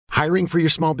Hiring for your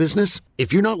small business?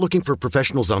 If you're not looking for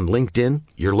professionals on LinkedIn,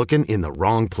 you're looking in the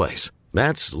wrong place.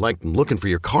 That's like looking for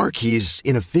your car keys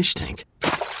in a fish tank.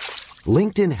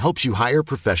 LinkedIn helps you hire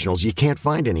professionals you can't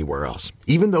find anywhere else,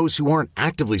 even those who aren't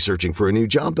actively searching for a new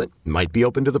job but might be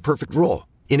open to the perfect role.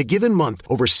 In a given month,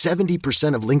 over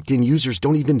 70% of LinkedIn users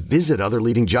don't even visit other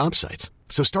leading job sites.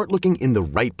 So start looking in the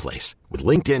right place. With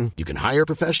LinkedIn, you can hire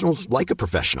professionals like a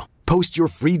professional. Post your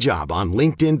free job on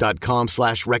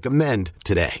linkedin.com/recommend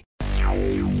today.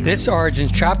 This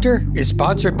Origins chapter is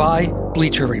sponsored by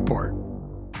Bleacher Report.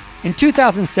 In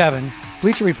 2007,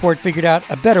 Bleacher Report figured out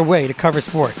a better way to cover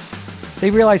sports.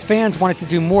 They realized fans wanted to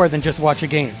do more than just watch a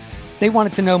game. They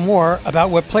wanted to know more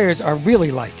about what players are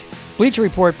really like. Bleacher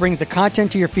Report brings the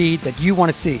content to your feed that you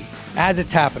want to see as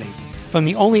it's happening. From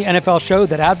the only NFL show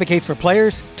that advocates for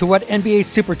players to what NBA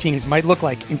super teams might look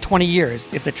like in 20 years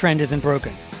if the trend isn't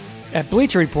broken. At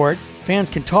Bleacher Report, fans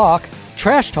can talk,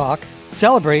 trash talk,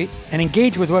 celebrate, and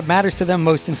engage with what matters to them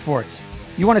most in sports.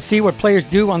 You want to see what players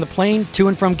do on the plane to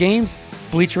and from games?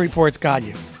 Bleacher Report's got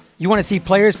you. You want to see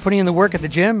players putting in the work at the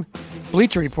gym?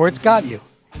 Bleacher Report's got you.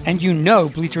 And you know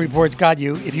Bleacher Report's got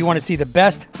you if you want to see the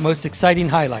best, most exciting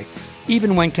highlights,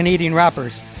 even when Canadian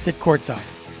rappers sit courtside.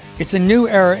 It's a new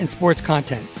era in sports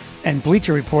content, and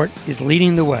Bleacher Report is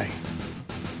leading the way.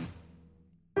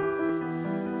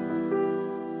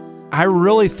 I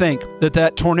really think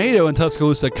that tornado in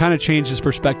Tuscaloosa kind of changed his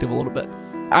perspective a little bit.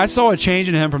 I saw a change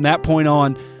in him from that point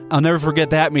on. I'll never forget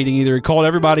that meeting either. He called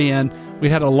everybody in. We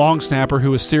had a long snapper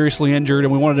who was seriously injured,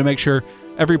 and we wanted to make sure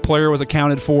every player was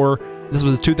accounted for. This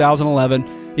was 2011.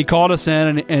 He called us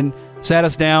in and sat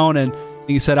us down, and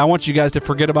he said, I want you guys to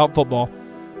forget about football.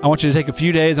 I want you to take a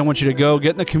few days. I want you to go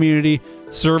get in the community,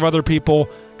 serve other people,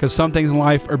 because some things in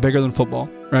life are bigger than football,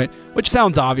 right? Which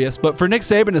sounds obvious, but for Nick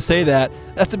Saban to say that,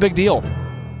 that's a big deal.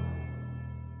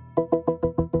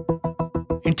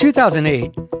 In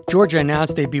 2008, Georgia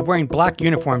announced they'd be wearing black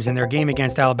uniforms in their game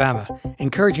against Alabama,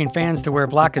 encouraging fans to wear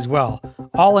black as well,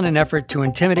 all in an effort to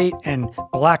intimidate and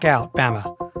black out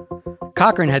Bama.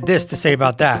 Cochran had this to say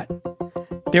about that.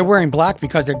 They're wearing black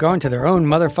because they're going to their own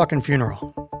motherfucking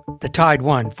funeral. The Tide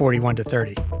won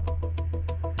 41-30.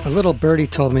 A little birdie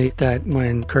told me that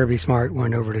when Kirby Smart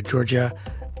went over to Georgia,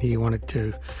 he wanted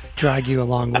to drag you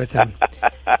along with him.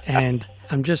 And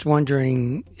I'm just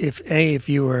wondering if A, if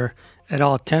you were at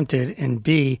all tempted, and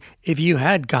B, if you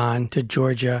had gone to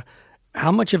Georgia,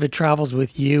 how much of it travels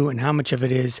with you and how much of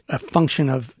it is a function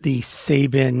of the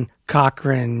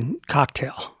Saban-Cochran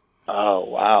cocktail? Oh,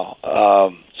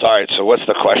 wow. Sorry, so what's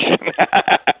the question?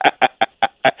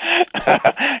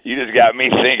 You just got me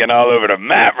thinking all over the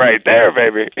map right there,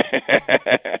 baby.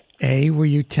 A, were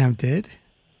you tempted?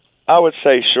 I would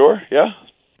say sure, yeah.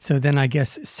 So then I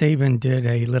guess Saban did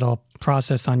a little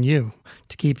process on you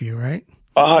to keep you, right?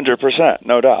 100%,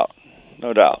 no doubt,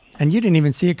 no doubt. And you didn't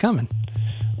even see it coming.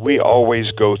 We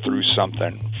always go through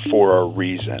something for a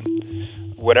reason.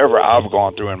 Whatever I've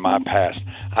gone through in my past,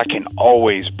 I can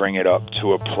always bring it up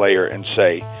to a player and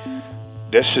say,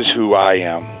 this is who I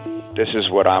am. This is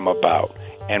what I'm about.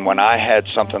 And when I had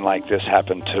something like this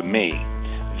happen to me,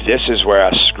 this is where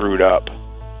I screwed up.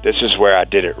 This is where I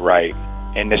did it right.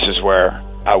 And this is where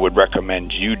I would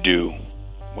recommend you do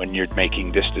when you're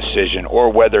making this decision or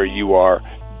whether you are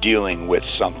dealing with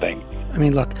something. I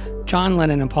mean, look, John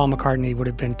Lennon and Paul McCartney would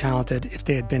have been talented if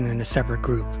they had been in a separate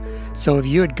group. So if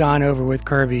you had gone over with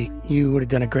Kirby, you would have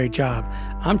done a great job.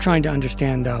 I'm trying to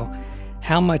understand, though,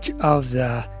 how much of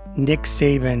the Nick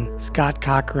Saban, Scott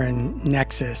Cochran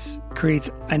nexus creates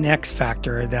an X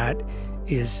factor that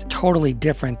is totally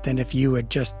different than if you had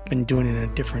just been doing it in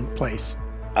a different place.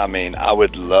 I mean, I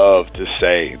would love to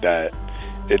say that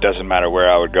it doesn't matter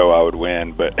where I would go, I would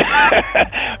win. But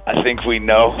I think we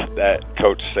know that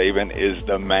Coach Saban is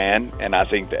the man, and I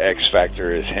think the X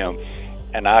factor is him.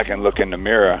 And I can look in the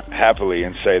mirror happily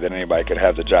and say that anybody could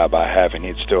have the job I have, and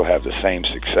he'd still have the same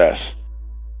success.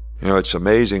 You know, it's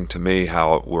amazing to me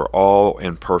how we're all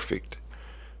imperfect,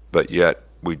 but yet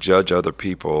we judge other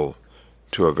people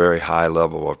to a very high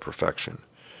level of perfection.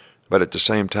 But at the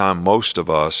same time, most of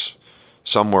us,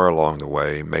 somewhere along the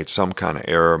way, made some kind of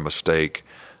error, mistake,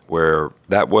 where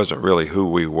that wasn't really who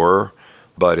we were,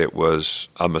 but it was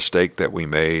a mistake that we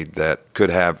made that could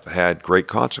have had great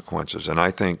consequences. And I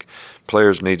think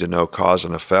players need to know cause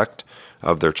and effect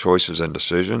of their choices and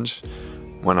decisions.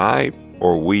 When I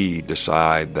or we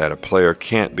decide that a player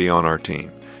can't be on our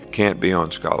team, can't be on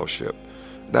scholarship,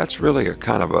 that's really a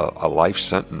kind of a life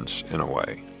sentence in a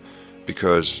way,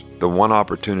 because the one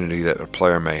opportunity that a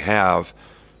player may have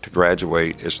to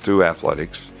graduate is through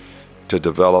athletics, to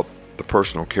develop the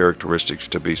personal characteristics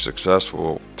to be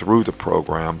successful through the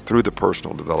program, through the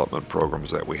personal development programs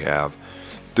that we have,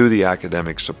 through the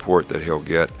academic support that he'll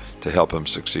get to help him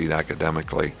succeed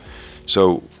academically.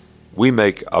 So we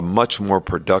make a much more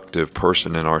productive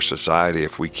person in our society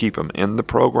if we keep them in the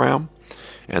program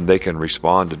and they can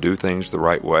respond to do things the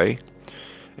right way.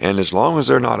 And as long as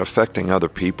they're not affecting other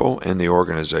people in the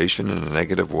organization in a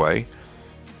negative way,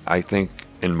 I think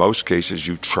in most cases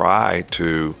you try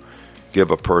to give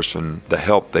a person the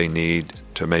help they need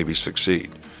to maybe succeed.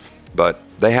 But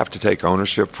they have to take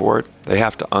ownership for it. They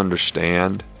have to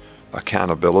understand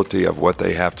accountability of what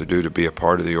they have to do to be a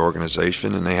part of the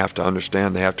organization, and they have to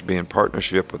understand they have to be in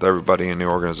partnership with everybody in the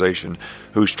organization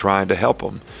who's trying to help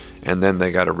them. And then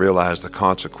they got to realize the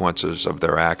consequences of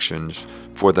their actions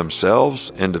for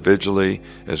themselves individually,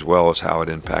 as well as how it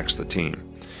impacts the team.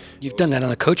 You've done that on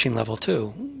the coaching level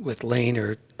too, with Lane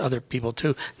or other people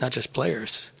too, not just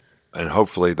players. And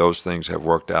hopefully those things have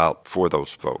worked out for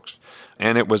those folks.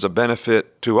 And it was a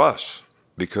benefit to us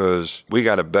because we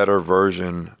got a better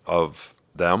version of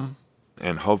them,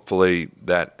 and hopefully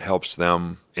that helps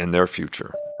them in their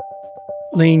future.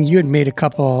 Lane, you had made a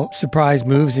couple surprise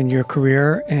moves in your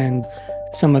career, and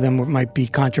some of them might be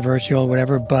controversial or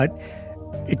whatever, but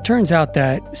it turns out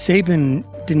that Saban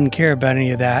didn't care about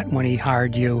any of that when he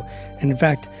hired you. And in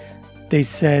fact, they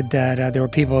said that there were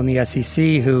people in the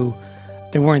SEC who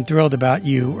they weren't thrilled about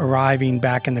you arriving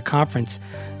back in the conference,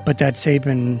 but that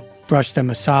Saban brushed them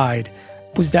aside.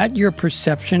 Was that your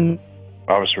perception?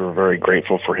 Obviously, we're very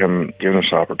grateful for him giving us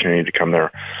the opportunity to come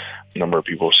there. A number of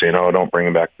people saying, oh, don't bring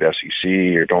him back to the SEC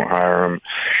or don't hire him.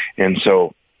 And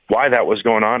so why that was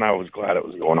going on, I was glad it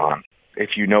was going on.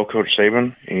 If you know Coach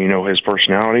Saban and you know his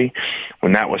personality,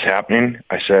 when that was happening,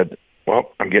 I said,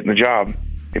 well, I'm getting the job.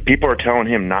 If people are telling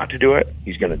him not to do it,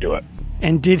 he's going to do it.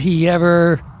 And did he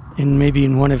ever, and maybe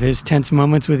in one of his tense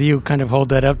moments with you, kind of hold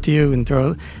that up to you and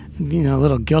throw, a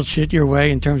little guilt shit your way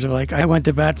in terms of like, I went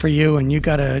to bat for you and you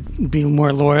got to be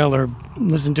more loyal or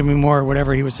listen to me more or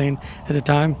whatever he was saying at the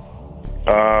time?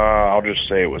 I'll just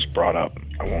say it was brought up.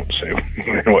 I won't say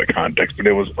in what context, but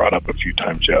it was brought up a few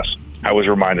times, yes. I was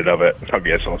reminded of it, I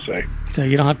guess I'll say. So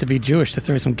you don't have to be Jewish to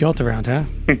throw some guilt around, huh?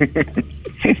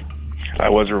 I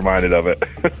was reminded of it.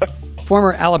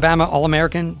 Former Alabama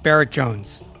All-American Barrett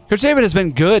Jones. Coach Saban has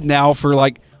been good now for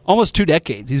like almost 2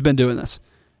 decades. He's been doing this.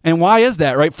 And why is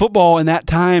that, right? Football in that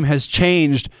time has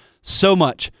changed so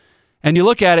much. And you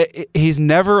look at it, he's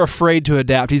never afraid to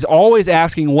adapt. He's always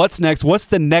asking, what's next? What's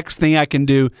the next thing I can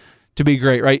do to be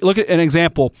great, right? Look at an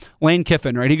example, Lane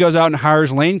Kiffin, right? He goes out and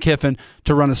hires Lane Kiffin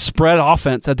to run a spread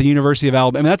offense at the University of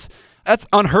Alabama. I mean, that's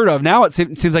unheard of. Now it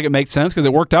seems like it makes sense because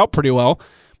it worked out pretty well.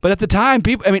 But at the time,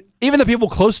 even the people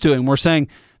close to him were saying,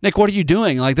 Nick, what are you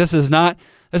doing? Like, this is not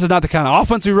the kind of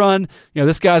offense we run.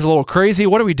 This guy's a little crazy.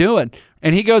 What are we doing?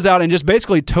 And he goes out and just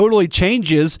basically totally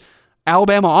changes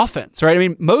Alabama offense, right? I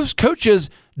mean, most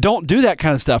coaches don't do that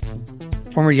kind of stuff.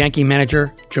 Former Yankee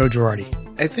manager Joe Girardi.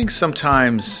 I think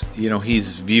sometimes,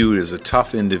 he's viewed as a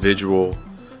tough individual.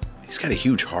 He's got a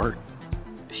huge heart.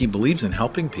 He believes in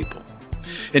helping people.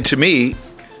 And to me,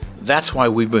 that's why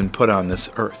we've been put on this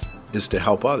earth, is to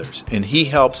help others. And he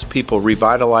helps people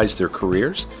revitalize their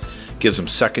careers, gives them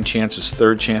second chances,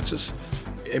 third chances.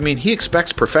 I mean, he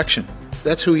expects perfection.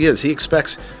 That's who he is. He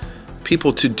expects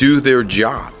people to do their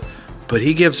job. But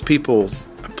he gives people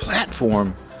a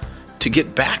platform to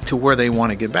get back to where they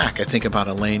want to get back. I think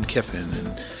about Lane Kiffin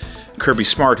and Kirby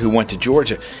Smart, who went to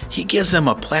Georgia. He gives them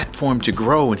a platform to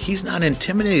grow, and he's not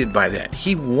intimidated by that.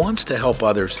 He wants to help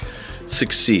others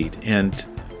succeed. And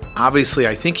obviously,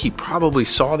 I think he probably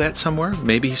saw that somewhere.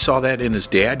 Maybe he saw that in his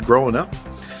dad growing up,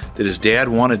 that his dad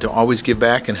wanted to always give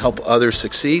back and help others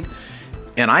succeed.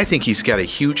 And I think he's got a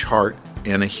huge heart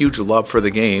and a huge love for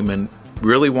the game and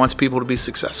really wants people to be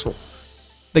successful.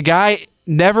 The guy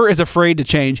never is afraid to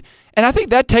change. And I think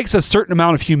that takes a certain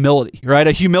amount of humility, right?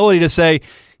 A humility to say,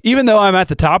 even though I'm at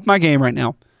the top of my game right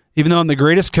now, even though I'm the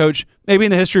greatest coach, maybe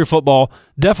in the history of football,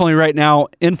 definitely right now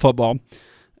in football,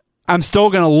 I'm still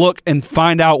going to look and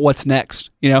find out what's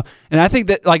next, And I think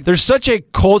that there's such a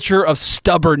culture of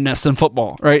stubbornness in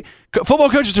football, right? Football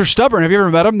coaches are stubborn. Have you ever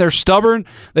met them? They're stubborn.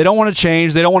 They don't want to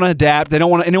change. They don't want to adapt. They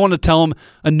don't want anyone to tell them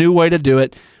a new way to do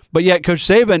it. But yet Coach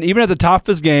Saban, even at the top of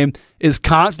his game, is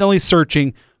constantly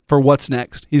searching for what's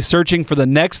next. He's searching for the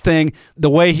next thing, the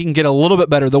way he can get a little bit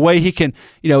better, the way he can,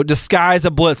 disguise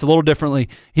a blitz a little differently.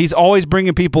 He's always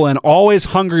bringing people in, always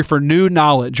hungry for new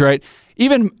knowledge, right?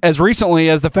 Even as recently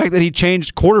as the fact that he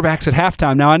changed quarterbacks at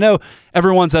halftime. Now, I know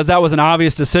everyone says that was an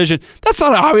obvious decision. That's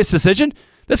not an obvious decision.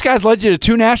 This guy's led you to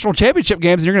 2 national championship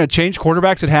games, and you're going to change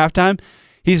quarterbacks at halftime.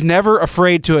 He's never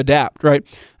afraid to adapt, right?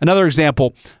 Another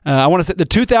example, I want to say the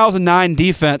 2009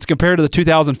 defense compared to the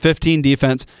 2015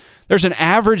 defense, there's an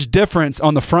average difference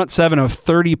on the front seven of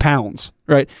 30 pounds,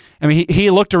 right? I mean, he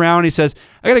looked around and he says,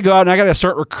 I got to go out and I got to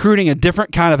start recruiting a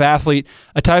different kind of athlete,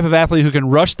 a type of athlete who can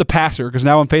rush the passer, because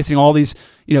now I'm facing all these,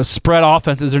 spread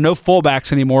offenses. There are no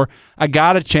fullbacks anymore. I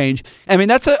got to change. I mean,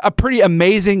 that's a pretty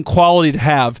amazing quality to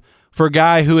have for a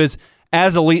guy who is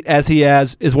as elite as he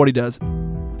is what he does.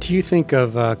 Do you think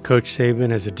of Coach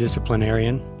Saban as a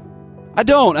disciplinarian? I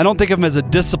don't think of him as a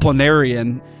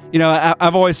disciplinarian.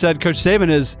 I've always said Coach Saban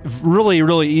is really,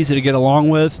 really easy to get along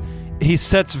with. He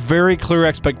sets very clear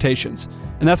expectations.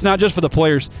 And that's not just for the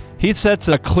players. He sets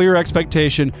a clear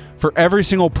expectation for every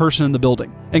single person in the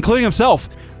building, including himself.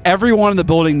 Everyone in the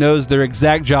building knows their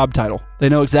exact job title. They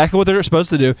know exactly what they're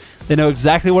supposed to do. They know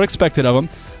exactly what's expected of them.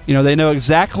 They know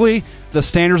exactly the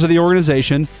standards of the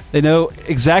organization. They know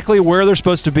exactly where they're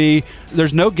supposed to be.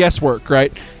 There's no guesswork,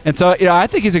 right? And so, I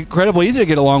think he's incredibly easy to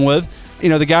get along with.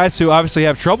 The guys who obviously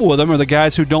have trouble with him are the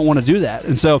guys who don't want to do that.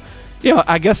 And so,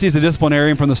 I guess he's a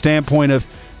disciplinarian from the standpoint of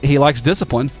he likes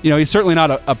discipline. He's certainly not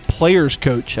a player's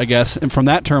coach, I guess, and from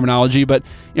that terminology. But,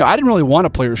 I didn't really want a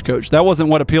player's coach. That wasn't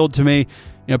what appealed to me.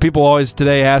 People always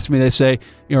today ask me, they say,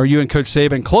 are you and Coach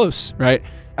Saban close, right?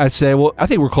 I say, well, I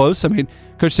think we're close. I mean,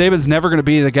 Coach Saban's never going to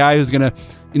be the guy who's going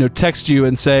to, text you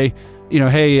and say,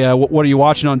 hey, what are you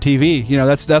watching on TV?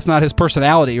 That's not his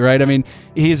personality, right? I mean,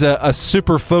 he's a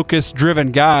super focused,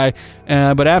 driven guy,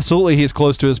 but absolutely he's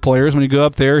close to his players. When you go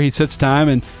up there, he sits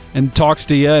time and talks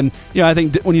to you. And, I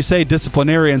think when you say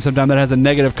disciplinarian, sometimes that has a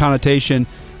negative connotation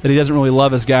that he doesn't really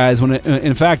love his guys. When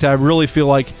in fact, I really feel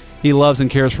like he loves and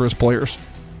cares for his players.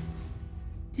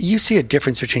 You see a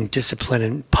difference between discipline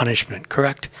and punishment,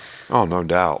 correct? Oh, no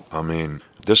doubt. I mean,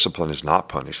 discipline is not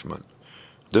punishment.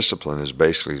 Discipline is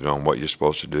basically doing what you're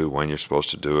supposed to do, when you're supposed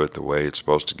to do it, the way it's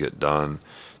supposed to get done,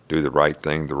 do the right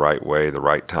thing the right way, the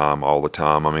right time, all the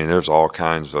time. I mean, there's all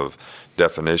kinds of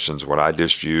definitions. What I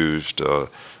just used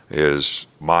is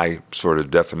my sort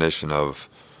of definition of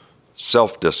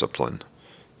self-discipline.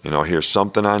 Here's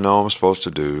something I know I'm supposed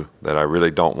to do that I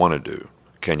really don't want to do.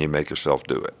 Can you make yourself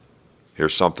do it?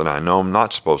 Here's something I know I'm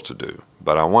not supposed to do,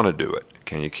 but I want to do it.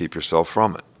 Can you keep yourself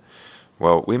from it?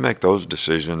 Well, we make those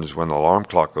decisions when the alarm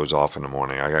clock goes off in the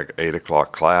morning. I got 8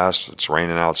 o'clock class. It's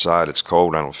raining outside. It's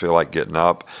cold. I don't feel like getting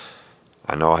up.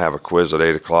 I know I have a quiz at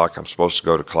 8 o'clock. I'm supposed to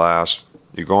go to class.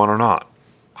 You going or not?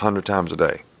 100 times a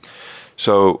day.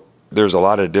 So there's a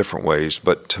lot of different ways.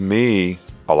 But to me,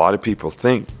 a lot of people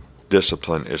think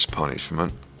discipline is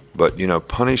punishment. But,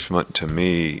 punishment to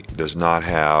me does not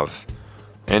have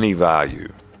any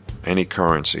value, any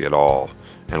currency at all,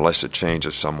 unless it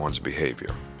changes someone's behavior.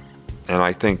 And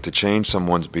I think to change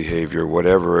someone's behavior,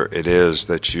 whatever it is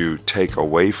that you take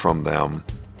away from them,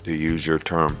 to use your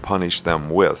term, punish them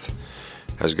with,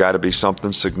 has got to be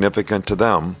something significant to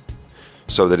them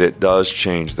so that it does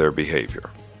change their behavior.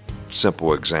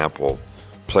 Simple example,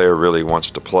 player really wants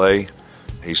to play.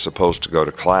 He's supposed to go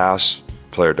to class.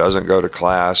 Player doesn't go to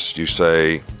class. You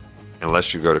say,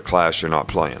 unless you go to class, you're not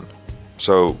playing.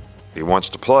 So he wants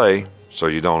to play, so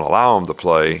you don't allow him to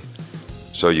play.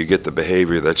 So you get the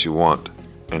behavior that you want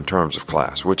in terms of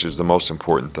class, which is the most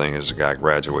important thing as a guy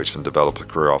graduates and develops a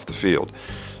career off the field.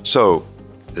 So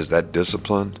is that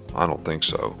discipline? I don't think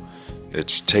so.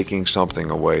 It's taking something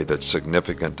away that's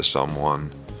significant to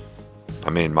someone.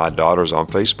 I mean, my daughter's on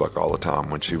Facebook all the time.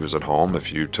 When she was at home,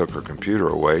 if you took her computer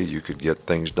away, you could get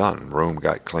things done. Room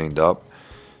got cleaned up,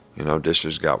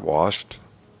 dishes got washed,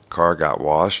 car got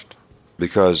washed,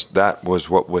 because that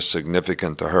was what was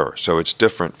significant to her. So it's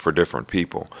different for different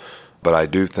people. But I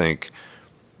do think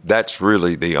that's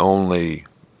really the only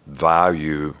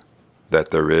value that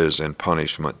there is in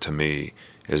punishment to me,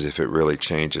 is if it really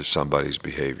changes somebody's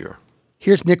behavior.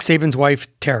 Here's Nick Saban's wife,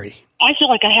 Terry. I feel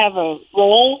like I have a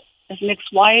role as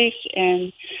Nick's wife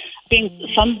and being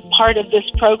some part of this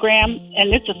program,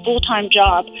 and it's a full-time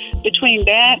job. Between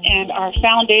that and our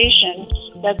foundation,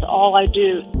 that's all I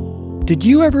do. Did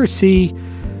you ever see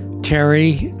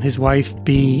Terry, his wife,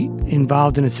 be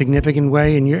involved in a significant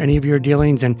way in any of your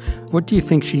dealings? And what do you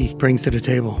think she brings to the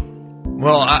table?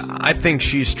 Well, I think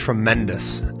she's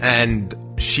tremendous, and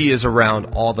she is around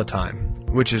all the time,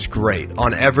 which is great.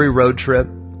 On every road trip,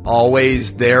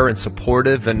 always there and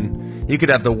supportive, and you could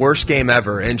have the worst game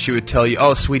ever, and she would tell you,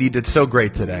 oh, sweetie, you did so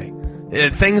great today.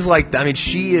 Things like that. I mean,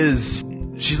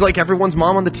 she's like everyone's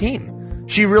mom on the team.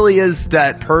 She really is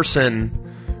that person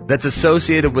that's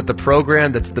associated with the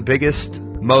program that's the biggest,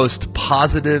 most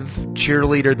positive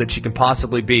cheerleader that she can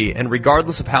possibly be. And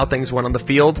regardless of how things went on the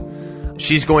field,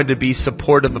 she's going to be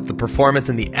supportive of the performance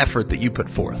and the effort that you put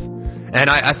forth. And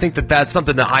I think that that's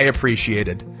something that I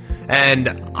appreciated.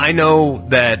 And I know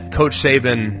that Coach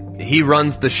Saban, he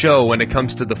runs the show when it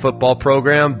comes to the football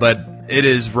program, but it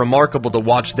is remarkable to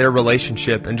watch their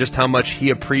relationship and just how much he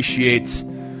appreciates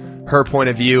her point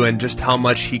of view and just how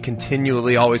much he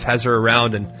continually always has her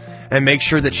around and make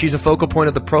sure that she's a focal point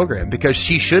of the program, because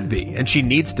she should be and she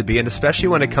needs to be. And especially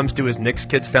when it comes to his Knicks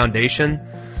Kids Foundation,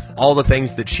 all the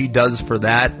things that she does for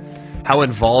that, how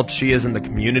involved she is in the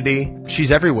community,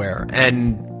 she's everywhere.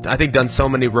 And I think done so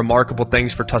many remarkable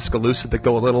things for Tuscaloosa that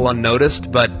go a little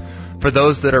unnoticed, but for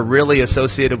those that are really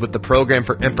associated with the program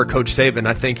and for Coach Saban,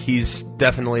 I think he's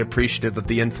definitely appreciative of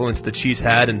the influence that she's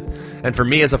had. And for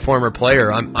me as a former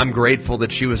player, I'm grateful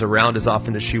that she was around as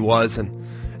often as she was and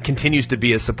continues to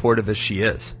be as supportive as she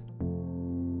is.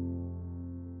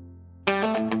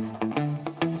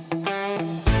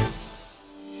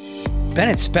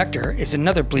 Bennett Spector is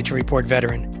another Bleacher Report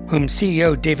veteran, whom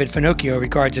CEO David Finocchio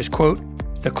regards as, quote,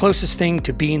 the closest thing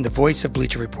to being the voice of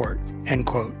Bleacher Report, end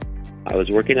quote. I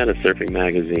was working at a surfing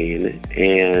magazine,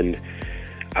 and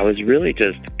I was really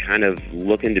just kind of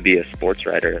looking to be a sports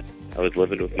writer. I was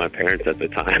living with my parents at the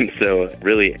time, so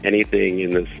really anything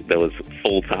in this that was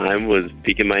full-time was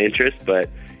piquing my interest, but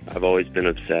I've always been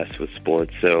obsessed with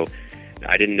sports, so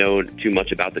I didn't know too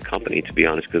much about the company, to be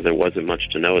honest, because there wasn't much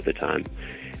to know at the time.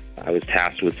 I was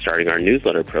tasked with starting our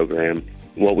newsletter program.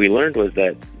 What we learned was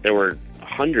that there were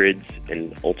hundreds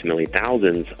and ultimately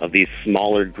thousands of these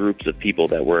smaller groups of people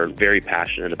that were very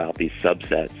passionate about these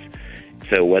subsets.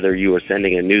 So whether you were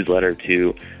sending a newsletter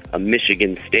to a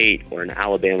Michigan State or an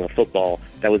Alabama football,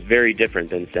 that was very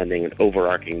different than sending an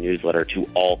overarching newsletter to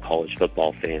all college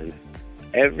football fans.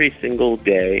 Every single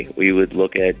day we would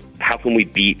look at how can we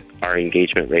beat our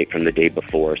engagement rate from the day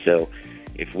before. So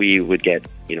if we would get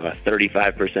a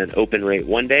 35% open rate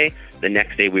one day, the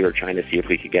next day we were trying to see if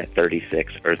we could get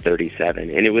 36 or 37.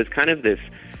 And it was kind of this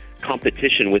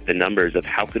competition with the numbers of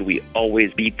how could we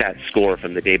always beat that score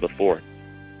from the day before.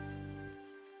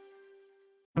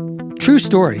 True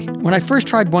story. When I first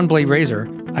tried One Blade Razor,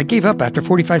 I gave up after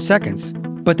 45 seconds.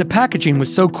 But the packaging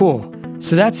was so cool.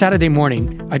 So that Saturday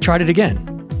morning, I tried it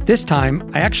again. This time,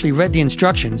 I actually read the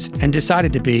instructions and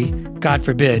decided to be, God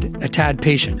forbid, a tad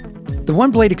patient. The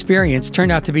One Blade experience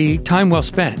turned out to be time well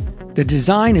spent. The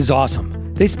design is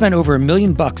awesome. They spent over $1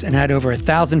 million and had over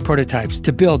 1,000 prototypes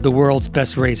to build the world's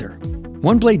best razor.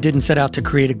 One Blade didn't set out to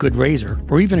create a good razor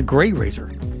or even a great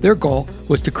razor. Their goal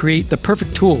was to create the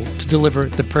perfect tool to deliver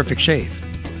the perfect shave.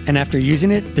 And after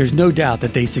using it, there's no doubt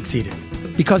that they succeeded.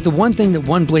 Because the one thing that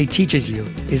One Blade teaches you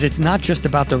is it's not just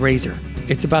about the razor,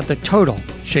 it's about the total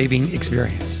shaving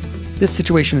experience. This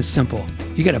situation is simple.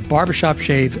 You get a barbershop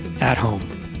shave at home.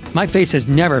 My face has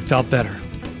never felt better.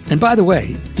 And by the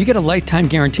way, you get a lifetime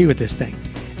guarantee with this thing.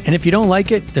 And if you don't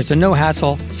like it, there's a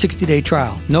no-hassle 60-day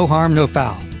trial. No harm, no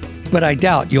foul. But I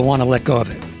doubt you'll want to let go of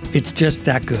it. It's just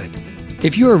that good.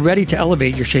 If you are ready to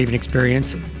elevate your shaving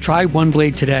experience, try One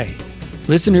Blade today.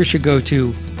 Listeners should go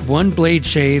to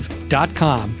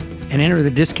onebladeshave.com and enter the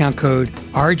discount code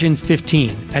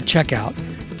ORIGINS15 at checkout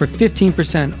for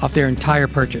 15% off their entire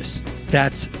purchase.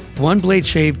 That's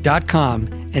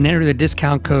onebladeshave.com and enter the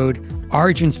discount code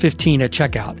ORIGINS15 at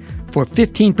checkout for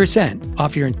 15%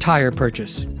 off your entire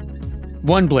purchase.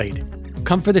 One Blade.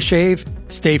 Come for the shave,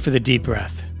 stay for the deep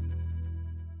breath.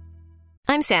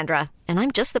 I'm Sandra, and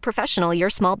I'm just the professional your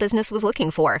small business was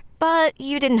looking for. But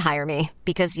you didn't hire me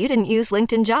because you didn't use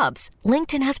LinkedIn Jobs.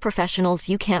 LinkedIn has professionals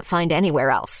you can't find anywhere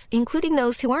else, including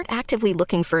those who aren't actively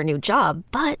looking for a new job,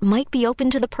 but might be open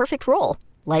to the perfect role,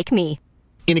 like me.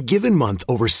 In a given month,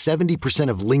 over 70%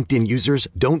 of LinkedIn users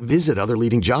don't visit other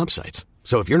leading job sites.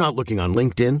 So if you're not looking on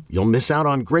LinkedIn, you'll miss out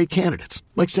on great candidates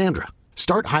like Sandra.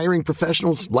 Start hiring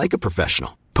professionals like a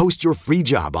professional. Post your free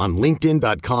job on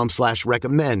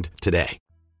linkedin.com/recommend today.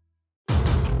 I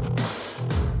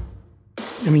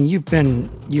mean, you've been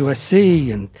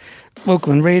USC and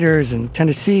Oakland Raiders and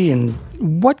Tennessee, and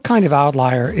what kind of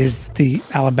outlier is the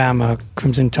Alabama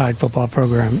Crimson Tide football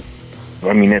program?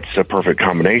 I mean, it's a perfect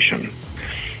combination.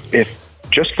 If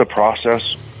just the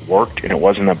process worked and it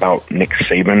wasn't about Nick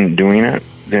Saban doing it,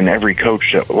 then every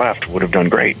coach that left would have done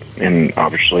great. And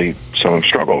obviously, some have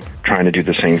struggled trying to do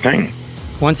the same thing.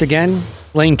 Once again,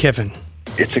 Lane Kiffin.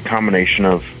 It's a combination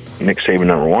of Nick Saban,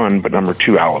 number one, but number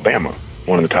two, Alabama,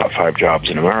 one of the top 5 jobs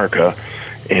in America,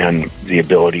 and the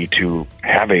ability to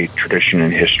have a tradition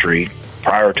and history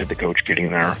prior to the coach getting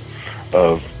there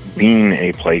of being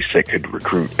a place that could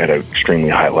recruit at an extremely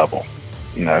high level.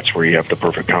 And that's where you have the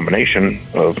perfect combination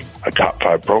of a top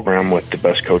 5 program with the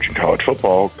best coach in college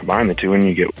football. Combine the two and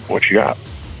you get what you got.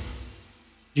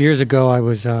 Years ago, I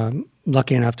was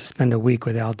lucky enough to spend a week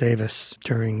with Al Davis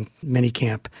during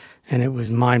minicamp, and it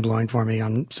was mind-blowing for me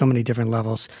on so many different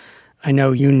levels. I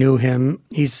know you knew him.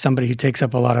 He's somebody who takes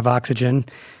up a lot of oxygen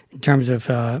in terms of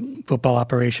football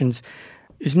operations.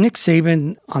 Is Nick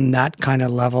Saban on that kind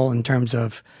of level in terms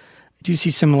of, do you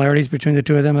see similarities between the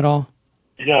two of them at all?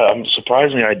 Yeah,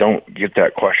 surprisingly, I don't get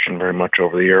that question very much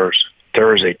over the years.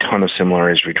 There is a ton of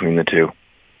similarities between the two.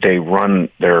 They run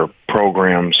their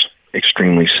programs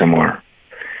extremely similar,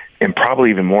 and probably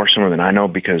even more similar than I know,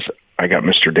 because I got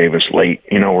Mr. Davis late,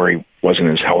 where he wasn't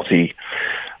as healthy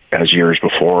as years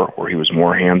before, where he was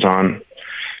more hands-on.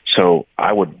 So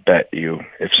I would bet you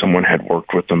if someone had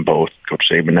worked with them both, Coach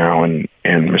Saban now and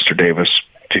Mr. Davis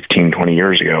 15, 20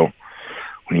 years ago,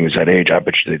 when he was that age, I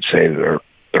bet you they'd say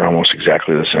they're almost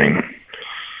exactly the same.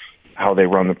 How they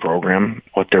run the program,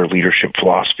 what their leadership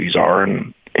philosophies are,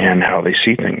 and how they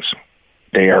see things.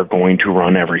 They are going to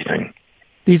run everything.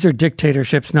 These are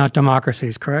dictatorships, not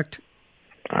democracies, correct?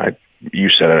 You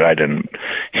said it, I didn't.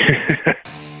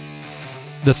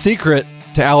 The secret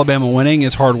to Alabama winning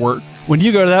is hard work. When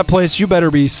you go to that place, you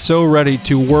better be so ready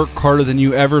to work harder than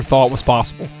you ever thought was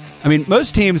possible. I mean,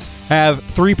 most teams have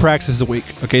 3 practices a week,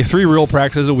 3 real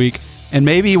practices a week, and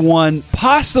maybe one,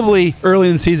 possibly early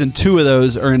in the season, 2 of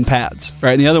those are in pads,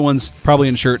 right? And the other one's probably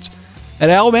in shirts. At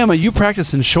Alabama, you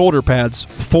practice in shoulder pads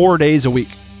 4 days a week,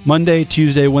 Monday,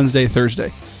 Tuesday, Wednesday,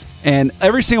 Thursday. And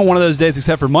every single one of those days,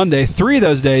 except for Monday, 3 of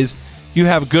those days, you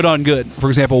have good on good. For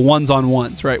example, ones on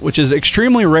ones, right? Which is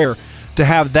extremely rare to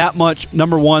have that much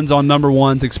number ones on number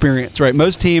ones experience, right?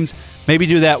 Most teams maybe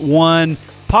do that 1,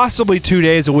 possibly 2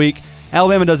 days a week.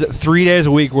 Alabama does it 3 days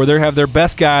a week, where they have their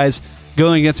best guys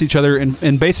going against each other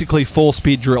in basically full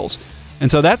speed drills.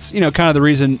 And so that's, kind of the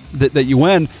reason that you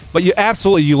win, but you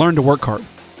learn to work hard.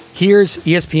 Here's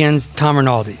ESPN's Tom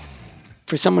Rinaldi.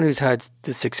 For someone who's had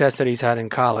the success that he's had in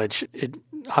college, it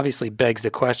obviously begs the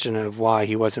question of why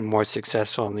he wasn't more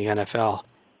successful in the NFL.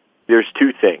 There's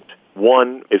 2 things.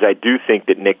 One is I do think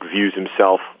that Nick views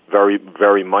himself very,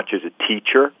 very much as a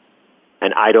teacher,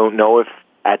 and I don't know if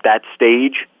at that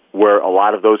stage where a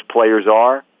lot of those players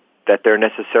are, that they're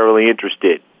necessarily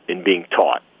interested in being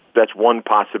taught. That's one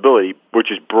possibility,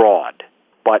 which is broad.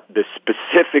 But the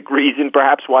specific reason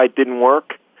perhaps why it didn't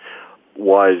work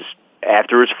was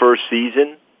after his first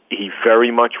season, he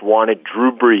very much wanted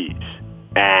Drew Brees,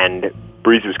 and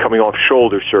Brees was coming off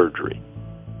shoulder surgery.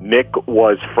 Nick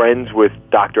was friends with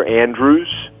Dr. Andrews,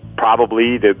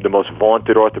 probably the most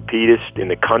vaunted orthopedist in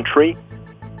the country,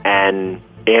 and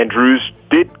Andrews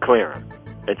did clear him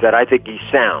and said, I think he's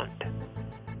sound.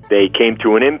 They came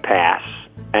to an impasse,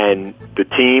 and the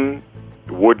team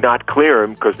would not clear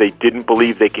him because they didn't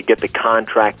believe they could get the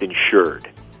contract insured.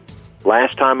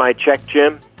 Last time I checked,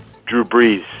 Jim, Drew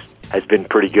Brees has been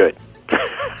pretty good.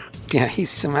 Yeah, he's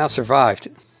somehow survived.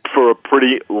 For a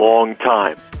pretty long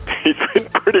time. He's been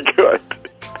pretty good.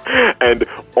 And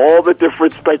all the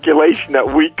different speculation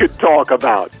that we could talk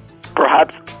about,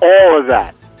 perhaps all of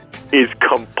that is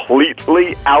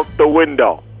completely out the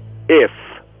window if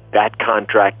that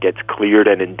contract gets cleared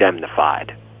and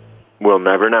indemnified. We'll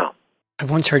never know. I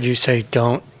once heard you say,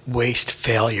 don't waste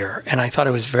failure, and I thought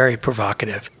it was very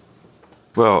provocative.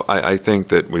 Well, I think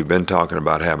that we've been talking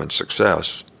about having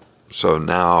success, so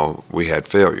now we had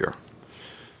failure.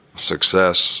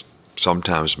 Success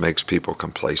sometimes makes people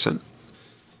complacent.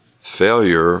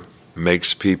 Failure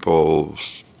makes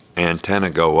people's antenna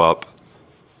go up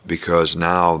because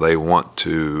now they want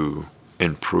to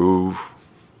improve.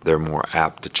 They're more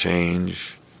apt to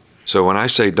change. So when I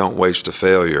say don't waste a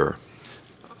failure,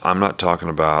 I'm not talking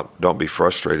about don't be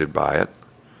frustrated by it.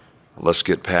 Let's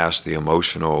get past the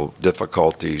emotional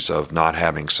difficulties of not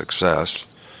having success,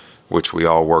 which we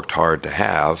all worked hard to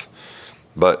have,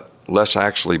 but let's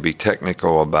actually be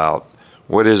technical about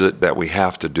what is it that we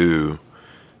have to do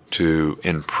to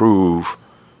improve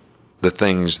the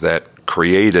things that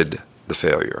created the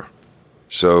failure.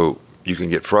 So you can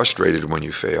get frustrated when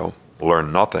you fail,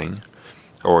 learn nothing,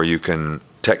 or you can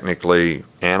technically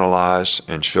analyze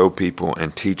and show people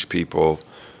and teach people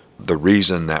the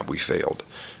reason that we failed.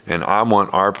 And I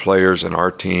want our players and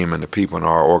our team and the people in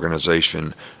our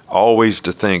organization always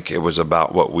to think it was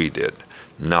about what we did,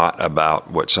 not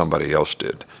about what somebody else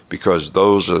did, because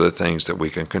those are the things that we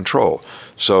can control.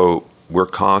 So we're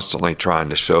constantly trying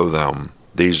to show them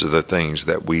these are the things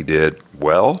that we did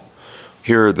well.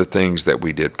 Here are the things that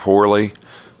we did poorly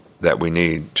that we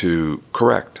need to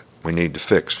correct, we need to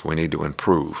fix, we need to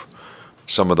improve.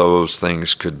 Some of those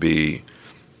things could be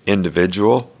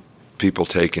individual, people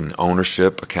taking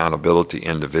ownership, accountability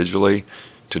individually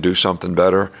to do something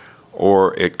better,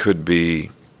 or it could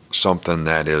be something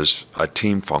that is a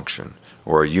team function,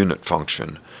 or a unit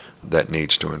function that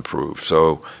needs to improve.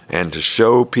 So, and to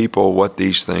show people what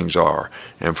these things are,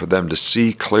 and for them to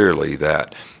see clearly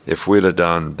that if we'd have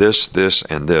done this, this,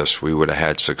 and this, we would have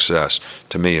had success,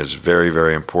 to me is very,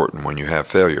 very important when you have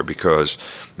failure, because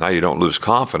now you don't lose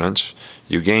confidence,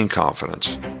 you gain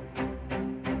confidence.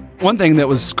 One thing that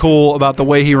was cool about the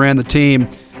way he ran the team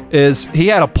is he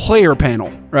had a player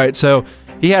panel, right? So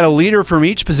he had a leader from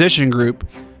each position group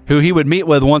who he would meet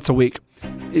with once a week.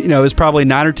 You know, it was probably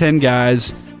 9 or 10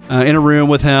 guys in a room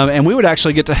with him, and we would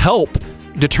actually get to help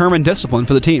determine discipline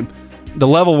for the team. The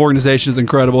level of organization is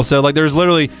incredible. So, like, there's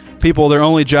literally people, their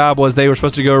only job was they were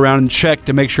supposed to go around and check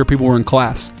to make sure people were in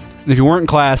class. And if you weren't in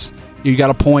class, you got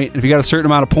a point. And if you got a certain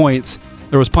amount of points,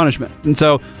 there was punishment. And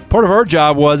so part of our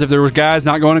job was, if there was guys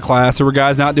not going to class, there were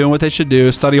guys not doing what they should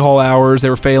do, study hall hours, they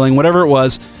were failing, whatever it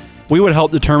was, we would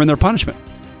help determine their punishment.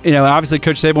 You know, obviously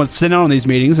Coach Saban would sit down on these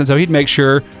meetings, and so he'd make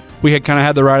sure we had kind of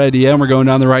had the right idea and we're going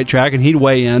down the right track, and he'd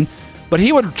weigh in. But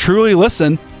he would truly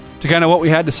listen to kind of what we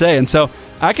had to say. And so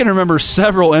I can remember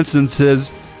several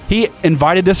instances he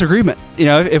invited disagreement. You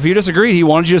know, if you disagreed, he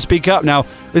wanted you to speak up. Now,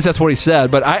 at least that's what he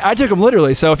said, but I took him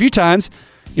literally. So a few times,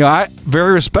 you know, I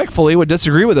very respectfully would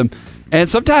disagree with him. And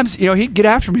sometimes, you know, he'd get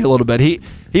after me a little bit.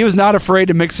 He was not afraid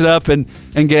to mix it up and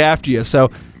get after you.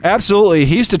 So absolutely,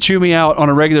 he used to chew me out on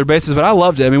a regular basis, but I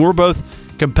loved it. I mean, we're both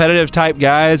competitive type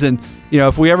guys, and, you know,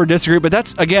 if we ever disagree, but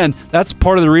that's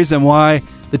part of the reason why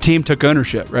the team took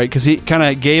ownership, right? Because he kind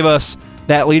of gave us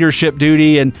that leadership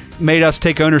duty and made us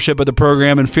take ownership of the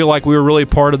program and feel like we were really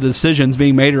part of the decisions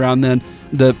being made around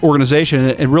the organization.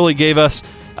 It really gave us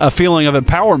a feeling of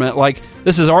empowerment, like,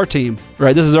 this is our team,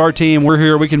 right? This is our team. We're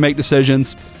here. We can make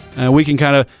decisions. We can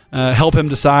kind of help him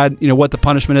decide, you know, what the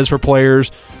punishment is for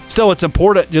players. Still, it's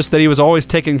important just that he was always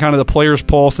taking kind of the player's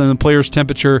pulse and the player's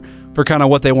temperature for kind of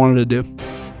what they wanted to do.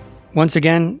 Once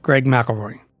again, Greg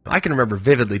McElroy. I can remember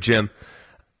vividly, Jim.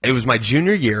 It was my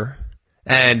junior year,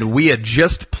 and we had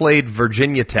just played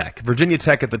Virginia Tech. Virginia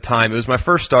Tech at the time, it was my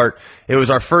first start. It was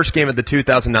our first game of the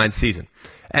 2009 season.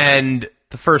 And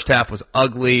the first half was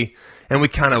ugly, and we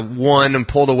kind of won and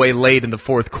pulled away late in the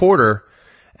fourth quarter.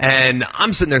 And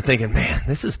I'm sitting there thinking, man,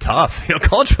 this is tough. You know,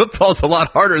 college football is a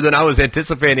lot harder than I was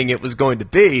anticipating it was going to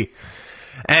be.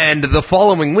 And the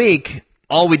following week,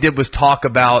 all we did was talk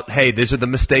about, hey, these are the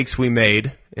mistakes we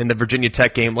made in the Virginia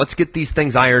Tech game. Let's get these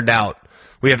things ironed out.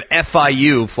 We have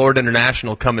FIU, Florida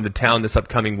International, coming to town this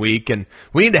upcoming week, and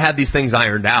we need to have these things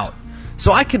ironed out.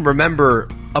 So I can remember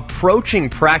approaching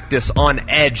practice on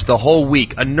edge the whole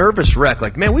week, a nervous wreck,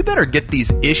 like, man, we better get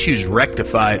these issues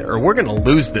rectified or we're going to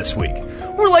lose this week.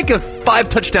 We're like a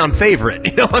 5-touchdown favorite.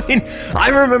 You know, I mean, I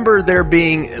remember there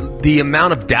being the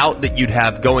amount of doubt that you'd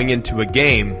have going into a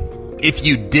game if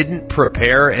you didn't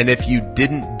prepare, and if you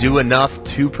didn't do enough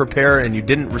to prepare and you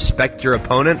didn't respect your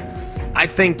opponent. I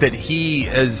think that he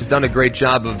has done a great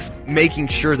job of making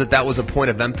sure that that was a point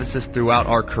of emphasis throughout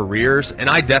our careers, and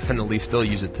I definitely still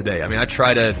use it today. I mean,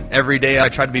 every day I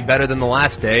try to be better than the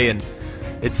last day, and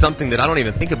it's something that I don't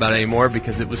even think about anymore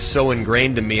because it was so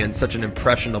ingrained in me in such an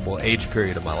impressionable age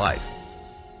period of my life.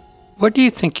 What do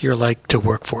you think you're like to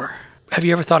work for? Have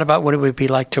you ever thought about what it would be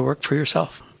like to work for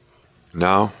yourself?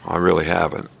 No, I really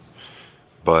haven't.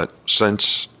 But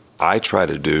since I try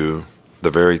to do the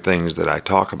very things that I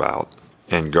talk about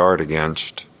and guard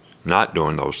against not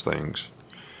doing those things,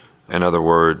 in other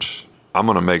words, I'm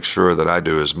going to make sure that I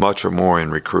do as much or more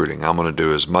in recruiting. I'm going to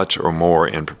do as much or more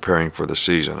in preparing for the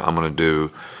season. I'm going to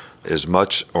do as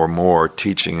much or more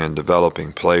teaching and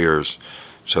developing players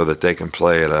so that they can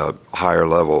play at a higher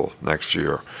level next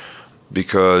year.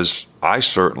 Because I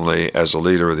certainly, as a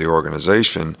leader of the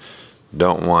organization,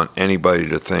 don't want anybody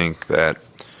to think that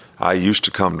I used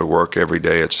to come to work every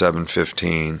day at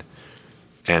 7:15,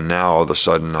 and now all of a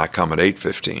sudden I come at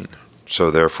 8:15.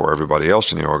 So therefore everybody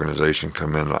else in the organization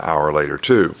come in an hour later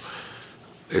too.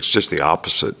 It's just the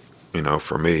opposite, you know,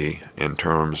 for me, in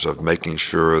terms of making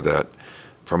sure that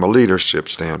from a leadership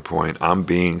standpoint, I'm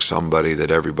being somebody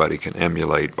that everybody can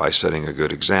emulate by setting a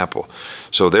good example.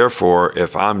 So therefore,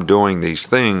 if I'm doing these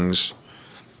things,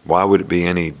 why would it be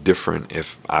any different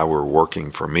if I were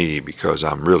working for me? Because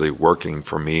I'm really working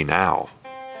for me now.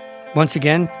 Once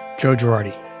again, Joe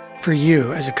Girardi. For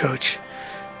you as a coach,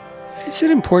 is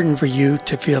it important for you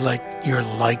to feel like you're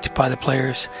liked by the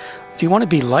players? Do you want to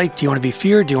be liked? Do you want to be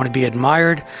feared? Do you want to be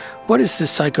admired? What is the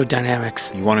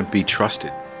psychodynamics? You want to be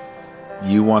trusted.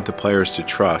 You want the players to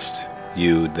trust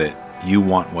you that you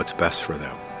want what's best for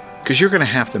them. Because you're going to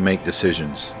have to make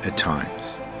decisions at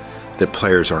times that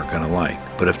players aren't going to like.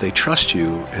 But if they trust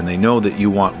you and they know that you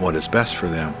want what is best for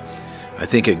them, I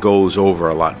think it goes over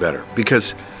a lot better.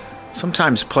 Because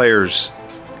sometimes players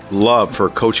love for a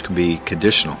coach can be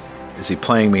conditional. Is he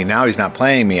playing me? Now he's not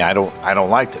playing me. I don't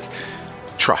like this.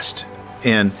 Trust.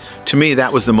 And to me,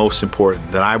 that was the most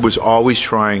important, that I was always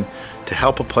trying to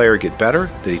help a player get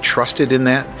better, that he trusted in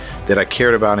that I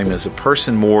cared about him as a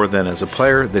person more than as a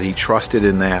player, that he trusted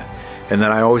in that, and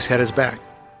that I always had his back.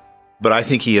 But I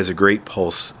think he has a great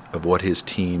pulse of what his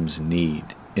teams need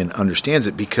and understands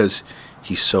it because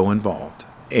he's so involved.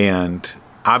 And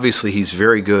obviously he's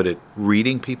very good at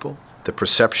reading people, the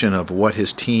perception of what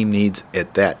his team needs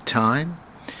at that time.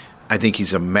 I think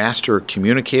he's a master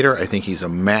communicator. I think he's a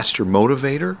master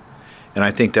motivator. And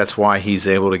I think that's why he's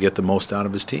able to get the most out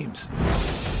of his teams.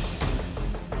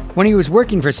 When he was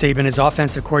working for Saban as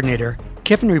offensive coordinator,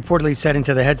 Kiffin reportedly said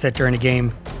into the headset during a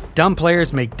game, "Dumb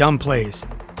players make dumb plays."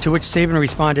 To which Saban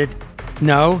responded,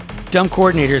 "No, dumb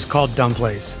coordinators called dumb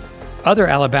plays." Other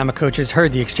Alabama coaches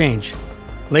heard the exchange.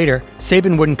 Later,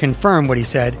 Saban wouldn't confirm what he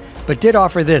said, but did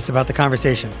offer this about the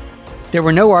conversation. There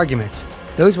were no arguments.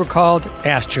 Those were called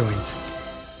ass-chewings.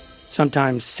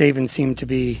 Sometimes Saban seemed to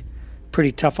be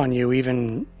pretty tough on you,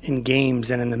 even in games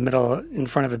and in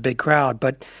front of a big crowd.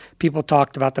 But people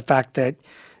talked about the fact that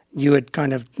you had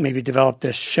kind of maybe developed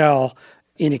this shell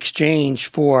in exchange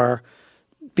for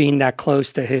being that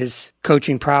close to his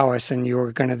coaching prowess, and you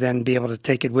were going to then be able to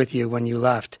take it with you when you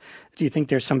left. Do you think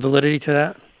there's some validity to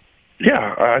that?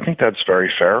 Yeah, I think that's very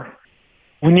fair.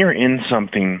 When you're in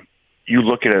something, you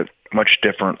look at it much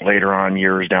different later on,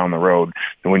 years down the road,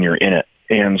 than when you're in it.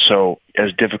 And so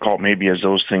as difficult maybe as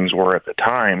those things were at the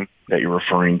time that you're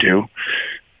referring to,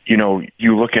 you know,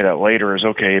 you look at it later as,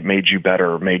 okay, it made you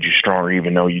better, made you stronger,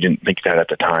 even though you didn't think that at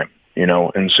the time, you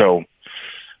know. And so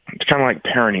it's kind of like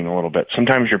parenting a little bit.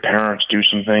 Sometimes your parents do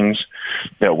some things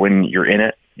that when you're in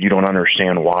it, you don't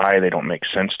understand why. They don't make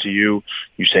sense to you.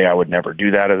 You say, I would never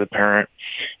do that as a parent.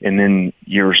 And then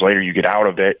years later, you get out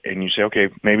of it and you say, okay,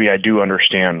 maybe I do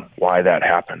understand why that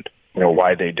happened, you know,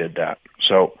 why they did that.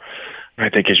 So I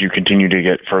think as you continue to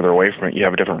get further away from it, you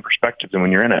have a different perspective than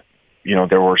when you're in it. You know,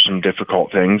 there were some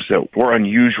difficult things that were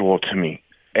unusual to me.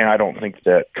 And I don't think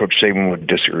that Coach Saban would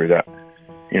disagree with that.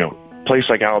 You know, a place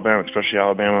like Alabama, especially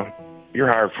Alabama, you're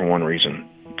hired for one reason,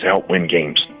 to help win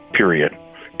games, period,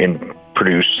 and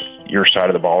produce your side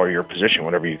of the ball or your position,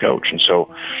 whatever you coach. And so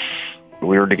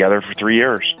we were together for 3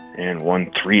 years and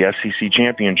won 3 SEC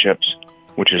championships,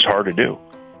 which is hard to do.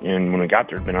 And when we got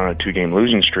there, we'd been on a 2-game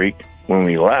losing streak. When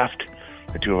we left,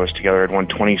 the two of us together had won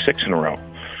 26 in a row.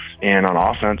 And on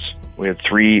offense, we had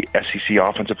 3 SEC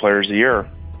Offensive Players of the Year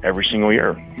every single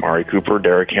year. Amari Cooper,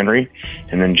 Derrick Henry,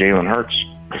 and then Jalen Hurts,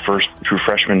 the first true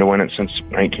freshman to win it since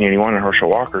 1981, and Herschel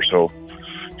Walker. So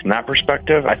from that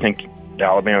perspective, I think the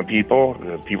Alabama people,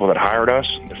 the people that hired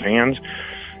us, the fans,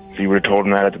 if you would have told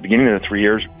them that at the beginning of the 3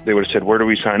 years, they would have said, where do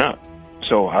we sign up?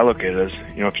 So I look at it as,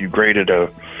 you know, if you graded a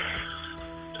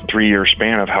 3-year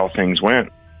span of how things went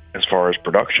as far as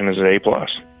production, is an A+.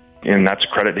 And that's a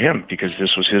credit to him because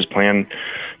this was his plan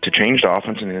to change the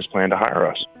offense and his plan to hire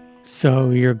us.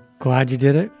 So you're glad you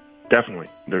did it? Definitely.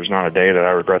 There's not a day that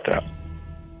I regret that.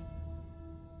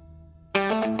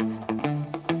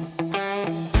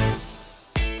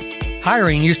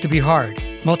 Hiring used to be hard.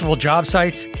 Multiple job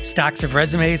sites, stacks of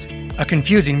resumes, a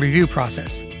confusing review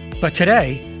process. But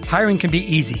today, hiring can be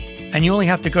easy, and you only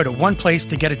have to go to one place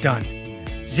to get it done.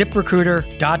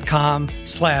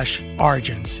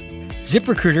 ZipRecruiter.com/origins.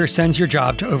 ZipRecruiter sends your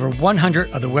job to over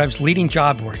 100 of the web's leading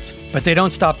job boards, but they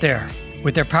don't stop there.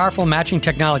 With their powerful matching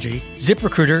technology,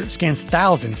 ZipRecruiter scans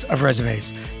thousands of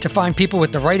resumes to find people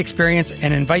with the right experience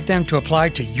and invite them to apply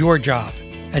to your job.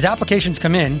 As applications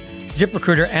come in,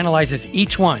 ZipRecruiter analyzes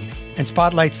each one and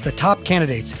spotlights the top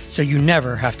candidates so you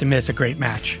never have to miss a great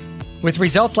match. With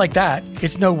results like that,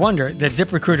 it's no wonder that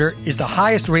ZipRecruiter is the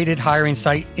highest-rated hiring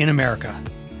site in America.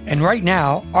 And right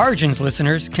now, Origins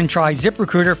listeners can try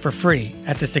ZipRecruiter for free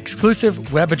at this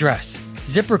exclusive web address,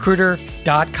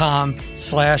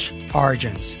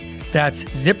 ZipRecruiter.com/origins. That's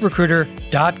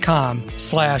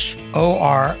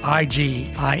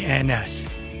ZipRecruiter.com/origins.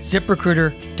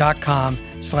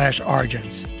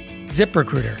 ZipRecruiter.com/origins.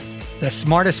 ZipRecruiter, the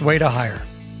smartest way to hire.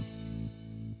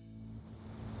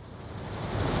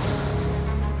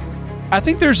 I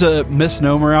think there's a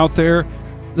misnomer out there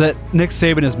that Nick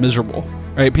Saban is miserable.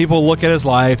 Right? People look at his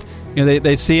life, you know,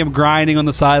 they see him grinding on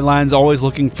the sidelines, always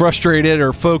looking frustrated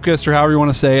or focused or however you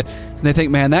want to say it, and they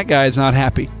think, man, that guy is not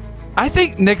happy. I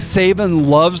think Nick Saban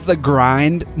loves the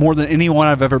grind more than anyone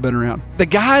I've ever been around. The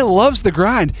guy loves the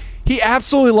grind. He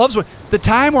absolutely loves it. The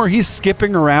time where he's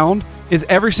skipping around is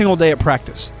every single day at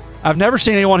practice. I've never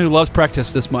seen anyone who loves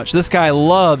practice this much. This guy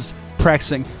loves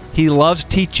practicing. He loves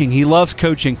teaching. He loves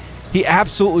coaching. He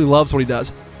absolutely loves what he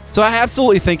does. So I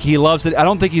absolutely think he loves it. I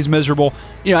don't think he's miserable.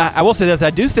 I will say this. I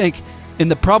do think in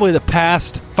probably the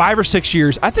past 5 or 6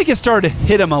 years, I think it started to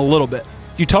hit him a little bit.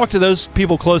 You talk to those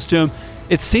people close to him,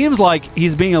 it seems like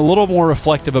he's being a little more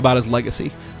reflective about his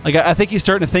legacy. Like, I think he's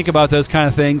starting to think about those kind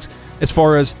of things as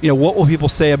far as, what will people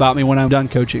say about me when I'm done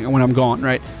coaching and when I'm gone,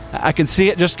 right? I can see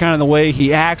it just kind of the way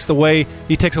he acts, the way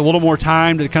he takes a little more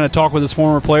time to kind of talk with his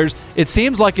former players. It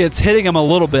seems like it's hitting him a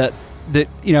little bit that,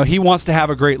 he wants to have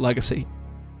a great legacy.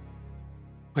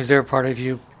 Was there a part of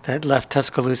you that left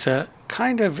Tuscaloosa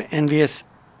kind of envious?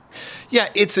 Yeah,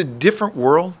 it's a different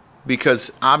world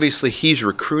because obviously he's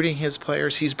recruiting his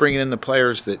players. He's bringing in the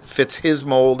players that fits his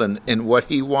mold and what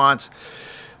he wants.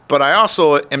 But I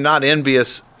also am not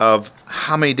envious of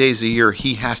how many days a year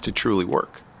he has to truly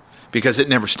work because it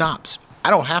never stops. I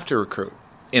don't have to recruit,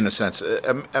 in a sense.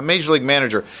 A major league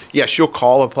manager, yes, you'll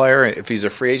call a player if he's a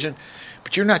free agent,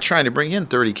 but you're not trying to bring in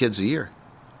 30 kids a year.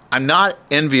 I'm not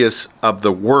envious of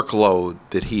the workload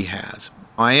that he has.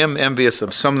 I am envious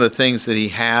of some of the things that he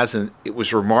has, and it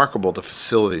was remarkable, the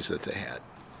facilities that they had.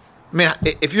 I mean,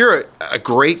 if you're a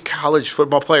great college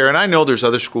football player, and I know there's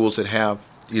other schools that have,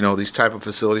 these type of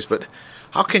facilities, but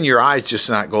how can your eyes just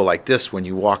not go like this when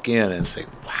you walk in and say,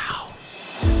 wow?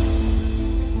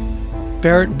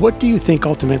 Barrett, what do you think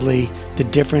ultimately the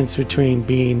difference between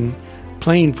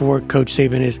playing for Coach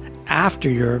Saban is after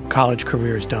your college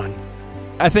career is done?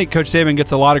 I think Coach Saban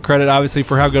gets a lot of credit, obviously,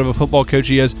 for how good of a football coach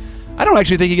he is. I don't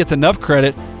actually think he gets enough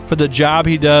credit for the job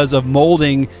he does of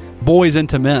molding boys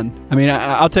into men. I mean,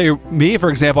 I'll tell you, me, for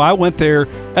example, I went there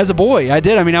as a boy. I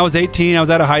did. I mean, I was 18. I was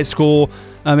out of high school.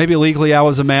 Maybe legally I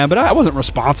was a man, but I wasn't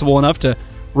responsible enough to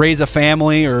raise a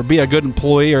family or be a good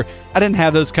employee, or I didn't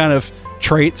have those kind of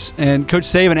traits. And Coach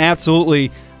Saban,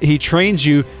 absolutely, he trains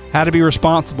you how to be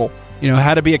responsible,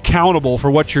 how to be accountable for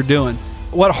what you're doing,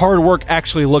 what hard work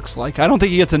actually looks like. I don't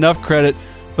think he gets enough credit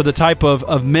for the type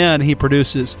of men he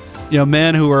produces,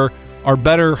 men who are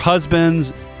better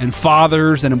husbands and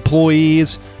fathers and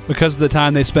employees because of the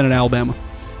time they spent in Alabama.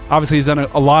 Obviously, he's done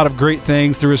a lot of great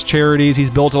things through his charities. He's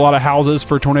built a lot of houses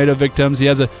for tornado victims. He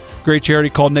has a great charity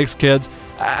called Nick's Kids.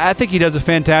 I think he does a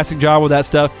fantastic job with that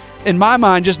stuff. In my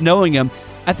mind, just knowing him,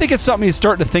 I think it's something he's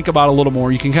starting to think about a little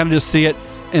more. You can kind of just see it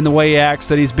in the way he acts,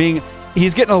 that he's getting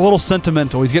a little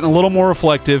sentimental. He's getting a little more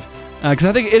reflective because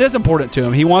I think it is important to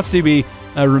him. He wants to be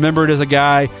remembered as a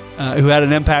guy who had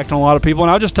an impact on a lot of people.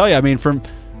 And I'll just tell you, I mean,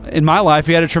 in my life,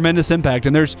 he had a tremendous impact.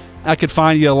 And I could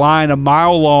find you a line a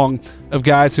mile long of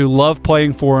guys who love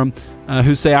playing for him,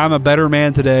 who say, I'm a better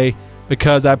man today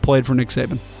because I played for Nick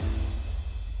Saban.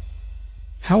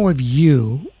 How have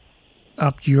you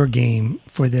upped your game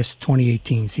for this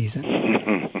 2018 season?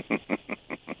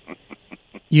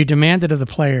 You demanded of the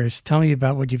players. Tell me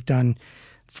about what you've done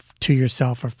to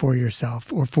yourself or for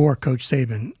Coach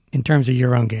Saban in terms of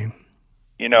your own game.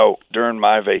 During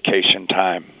my vacation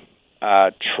time,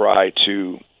 I try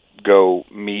to go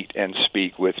meet and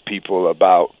speak with people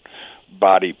about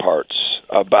body parts,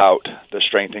 about the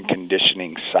strength and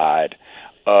conditioning side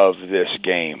of this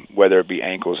game, whether it be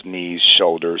ankles, knees,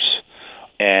 shoulders.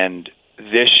 And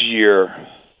this year,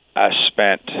 I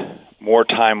spent more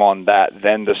time on that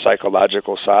than the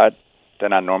psychological side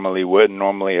than I normally would.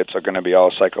 Normally, it's going to be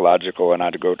all psychological, and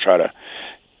I'd go try to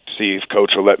see if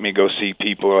Coach will let me go see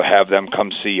people or have them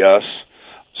come see us.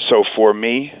 So for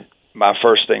me, my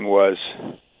first thing was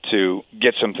to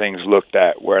get some things looked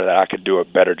at where I could do a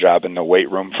better job in the weight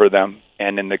room for them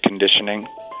and in the conditioning.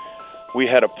 We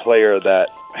had a player that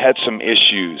had some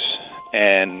issues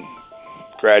and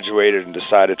graduated and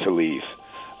decided to leave.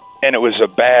 And it was a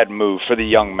bad move for the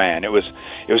young man. It was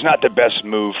not the best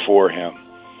move for him.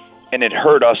 And it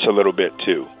hurt us a little bit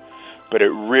too. But it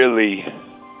really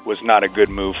was not a good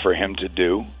move for him to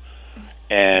do.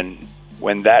 And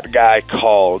when that guy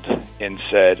called and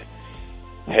said,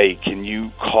 hey, can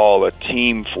you call a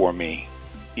team for me?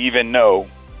 Even though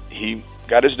he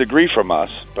got his degree from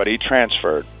us, but he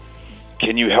transferred.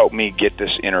 Can you help me get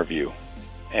this interview?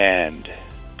 And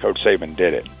Coach Saban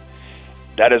did it.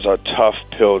 That is a tough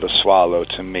pill to swallow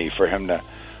to me, for him to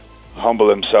humble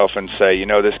himself and say,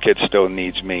 this kid still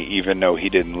needs me, even though he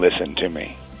didn't listen to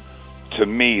me. To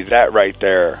me, that right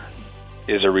there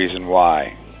is a reason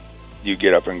why you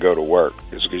get up and go to work,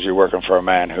 is because you're working for a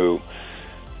man who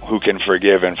can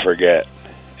forgive and forget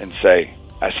and say,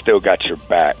 I still got your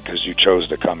back because you chose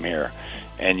to come here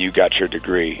and you got your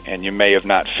degree, and you may have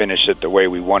not finished it the way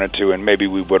we wanted to, and maybe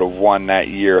we would have won that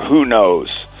year. Who knows?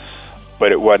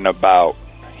 But it wasn't about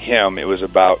him. It was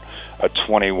about a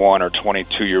 21 or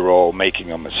 22-year-old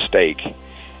making a mistake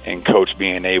and Coach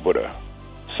being able to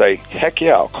say, heck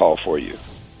yeah, I'll call for you.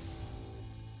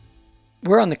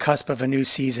 We're on the cusp of a new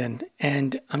season,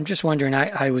 and I'm just wondering,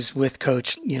 I was with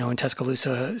Coach, in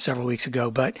Tuscaloosa several weeks ago,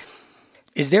 but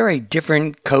is there a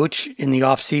different coach in the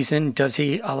off season? Does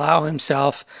he allow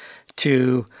himself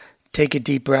to take a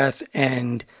deep breath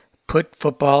and put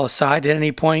football aside at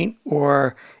any point,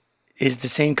 or is the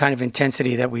same kind of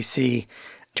intensity that we see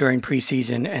during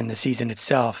preseason and the season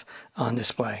itself on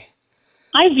display?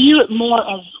 I view it more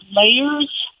as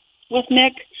layers with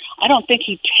Nick. I don't think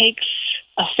he takes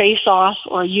a face-off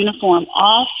or a uniform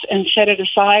off and set it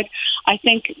aside. I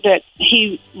think that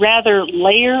he rather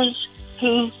layers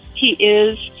who he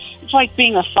is. It's like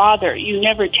being a father. You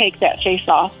never take that face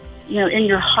off. In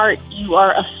your heart, you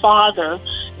are a father.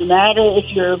 No matter if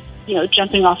you're,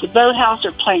 jumping off a boathouse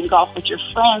or playing golf with your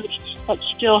friends, that's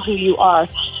still who you are.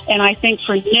 And I think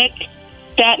for Nick,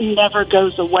 that never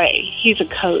goes away. He's a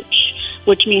coach,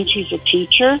 which means he's a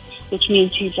teacher, which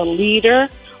means he's a leader,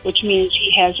 which means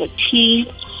he has a team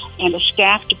and a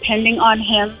staff depending on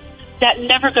him. That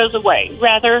never goes away.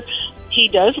 Rather, he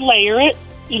does layer it,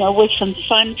 with some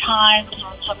fun times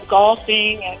and some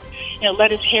golfing and,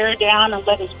 let his hair down and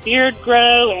let his beard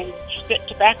grow and spit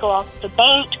tobacco off the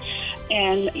boat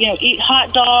and, eat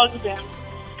hot dogs and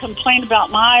complain about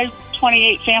my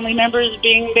 28 family members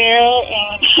being there.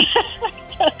 And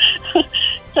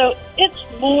so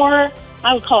it's more,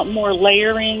 I would call it more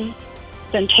layering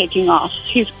than taking off.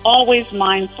 He's always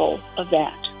mindful of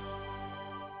that.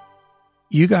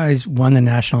 You guys won the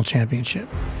national championship.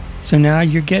 So now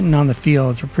you're getting on the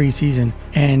field for preseason,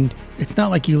 and it's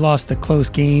not like you lost a close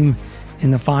game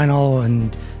in the final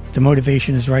and the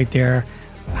motivation is right there.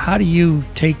 How do you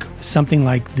take something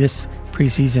like this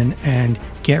preseason and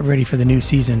get ready for the new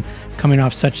season coming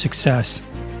off such success?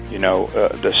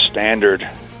 The standard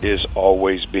is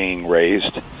always being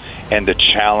raised, and the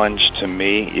challenge to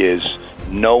me is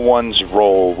no one's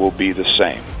role will be the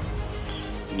same.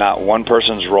 Not one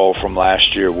person's role from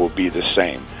last year will be the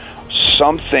same.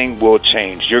 Something will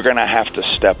change. You're going to have to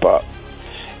step up.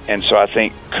 And so I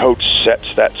think Coach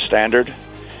sets that standard,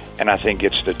 and I think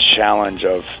it's the challenge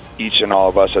of each and all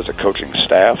of us as a coaching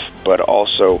staff, but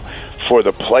also for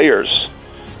the players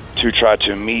to try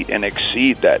to meet and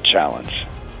exceed that challenge.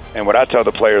 And what I tell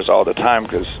the players all the time,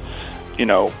 because,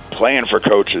 playing for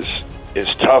coaches is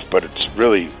tough, but it's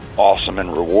really awesome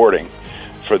and rewarding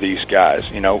for these guys.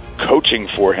 Coaching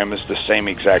for him is the same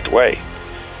exact way,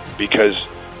 because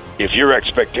if your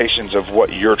expectations of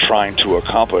what you're trying to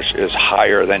accomplish is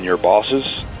higher than your boss's,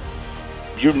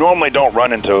 you normally don't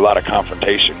run into a lot of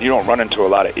confrontation. You don't run into a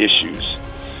lot of issues.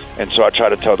 And so I try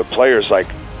to tell the players,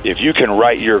 if you can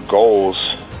write your goals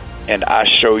and I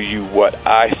show you what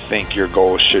I think your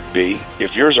goals should be,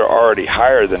 if yours are already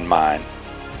higher than mine,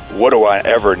 what do I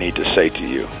ever need to say to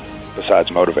you besides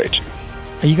motivate you?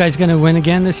 Are you guys going to win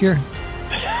again this year?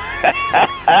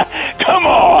 Come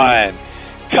on.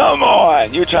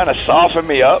 You trying to soften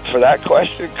me up for that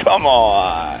question? Come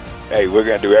on. Hey, we're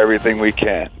going to do everything we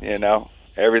can,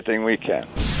 everything we can.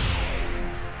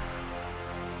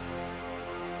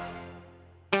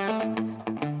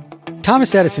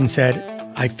 Thomas Edison said,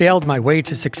 "I failed my way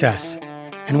to success."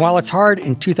 And while it's hard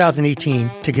in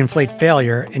 2018 to conflate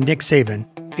failure and Nick Saban,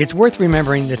 it's worth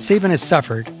remembering that Saban has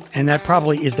suffered, and that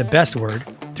probably is the best word,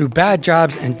 through bad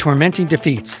jobs and tormenting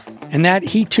defeats, and that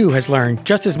he too has learned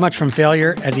just as much from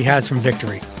failure as he has from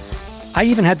victory. I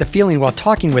even had the feeling while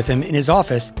talking with him in his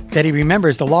office that he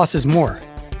remembers the losses more.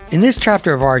 In this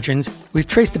chapter of Origins, we've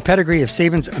traced the pedigree of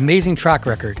Saban's amazing track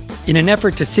record in an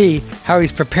effort to see how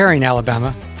he's preparing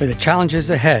Alabama for the challenges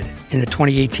ahead in the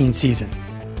 2018 season.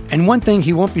 And one thing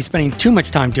he won't be spending too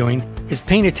much time doing is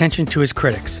paying attention to his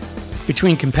critics.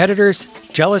 Between competitors,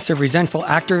 jealous or resentful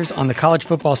actors on the college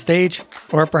football stage,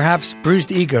 or perhaps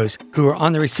bruised egos who are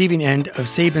on the receiving end of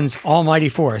Saban's almighty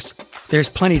force, there's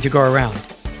plenty to go around.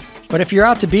 But if you're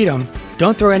out to beat him,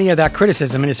 don't throw any of that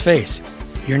criticism in his face.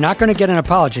 You're not going to get an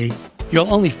apology.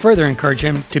 You'll only further encourage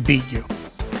him to beat you.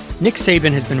 Nick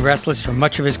Saban has been restless for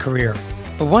much of his career,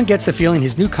 but one gets the feeling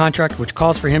his new contract, which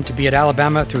calls for him to be at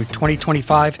Alabama through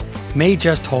 2025, may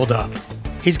just hold up.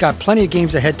 He's got plenty of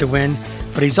games ahead to win,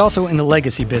 but he's also in the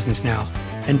legacy business now,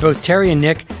 and both Terry and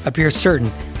Nick appear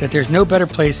certain that there's no better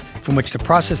place from which to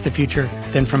process the future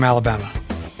than from Alabama.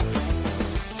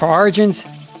 For Origins,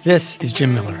 this is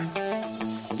Jim Miller.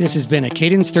 This has been a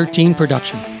Cadence 13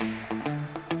 production.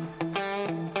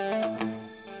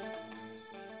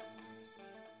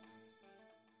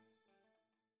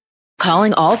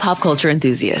 Calling all pop culture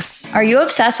enthusiasts. Are you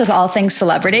obsessed with all things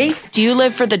celebrity? Do you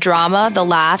live for the drama, the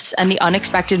laughs, and the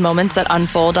unexpected moments that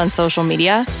unfold on social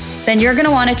media? then you're going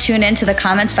to want to tune in to the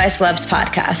Comments by Celebs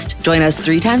podcast. Join us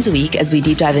 3 times a week as we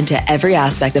deep dive into every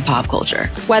aspect of pop culture.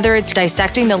 Whether it's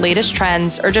dissecting the latest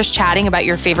trends or just chatting about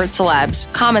your favorite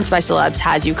celebs, Comments by Celebs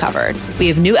has you covered. We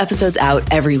have new episodes out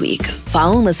every week.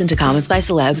 Follow and listen to Comments by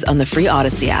Celebs on the free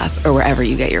Odyssey app or wherever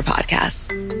you get your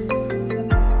podcasts.